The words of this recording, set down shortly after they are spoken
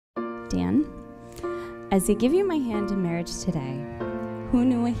Dan, as I give you my hand in marriage today, who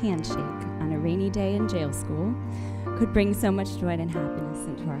knew a handshake on a rainy day in jail school could bring so much joy and happiness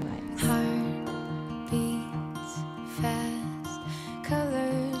into our lives? Heart beats fast,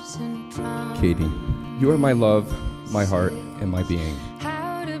 colors and promise. Katie, you are my love, my heart, and my being.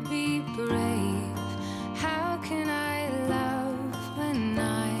 How to be brave, how can I love when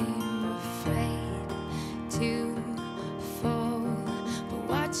I'm afraid to fall, but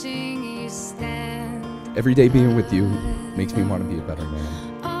watching you stand. Every day being with you makes me want to be a better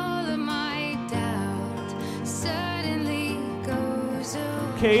man. All of my doubt suddenly goes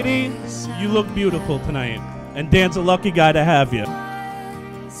away. Katie, you look beautiful tonight, and Dan's a lucky guy to have you.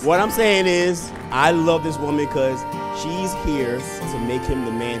 What I'm saying is, I love this woman because she's here to make him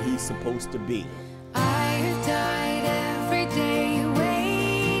the man he's supposed to be. I have died every day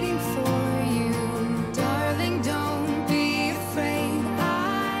waiting for you. Darling, don't be afraid.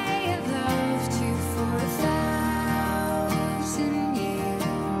 I have loved you for 1,000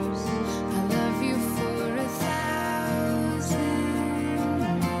 years. I love you for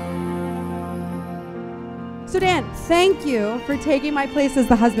 1,000 more. So Dan, thank you for taking my place as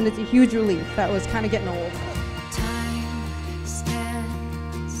the husband. It's a huge relief. That was kind of getting old. Time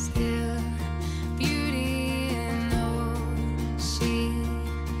stands still, beauty in all she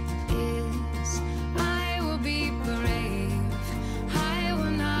is. I will be brave. I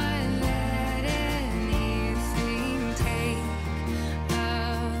will not let anything take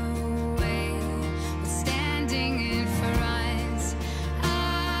away what's standing in front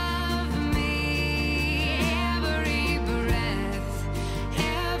of me. Every breath,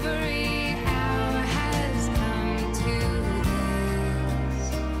 every hour has come to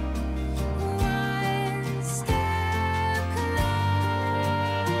this. One step closer.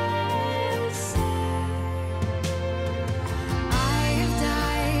 I have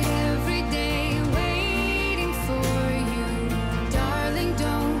died every day waiting for you. Darling,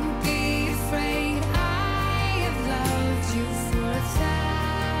 don't be afraid. I have loved you for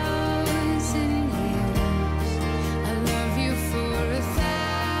 1,000 years. I love you for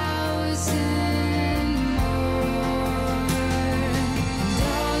 1,000 more. And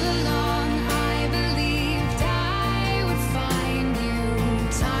all along I believed I would find you.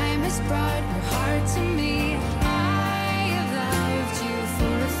 Time has brought your heart to me. I have loved you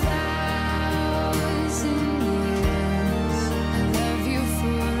for 1,000 years. I love you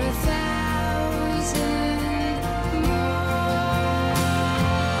for 1,000 more.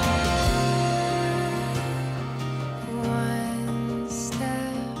 One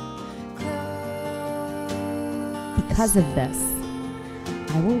step closer. Because of this,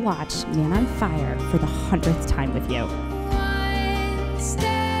 I will watch Man on Fire for the 100th time with you. One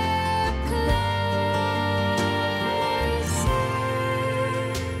step closer.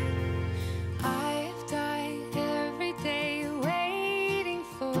 I've died every day waiting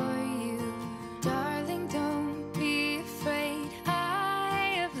for you. Darling, don't be afraid.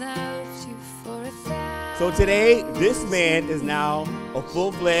 I have loved you for 1,000. So today, this man is now a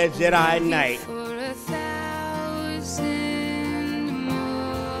full-fledged Jedi Knight. For 1,000 more.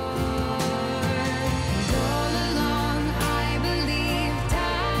 And all along I believed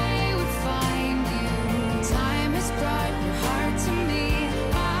I would find you. Time has brought your heart to me.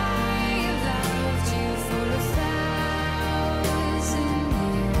 I have loved you for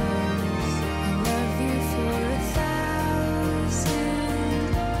 1,000 years. I love you for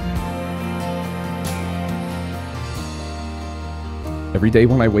 1,000 more. Every day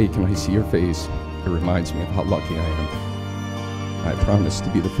when I wake and I see your face, it reminds me of how lucky I am. I promise to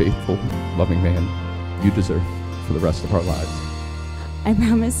be the faithful, loving man you deserve for the rest of our lives. I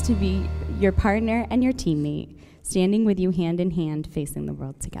promise to be your partner and your teammate, standing with you hand in hand, facing the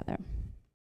world together.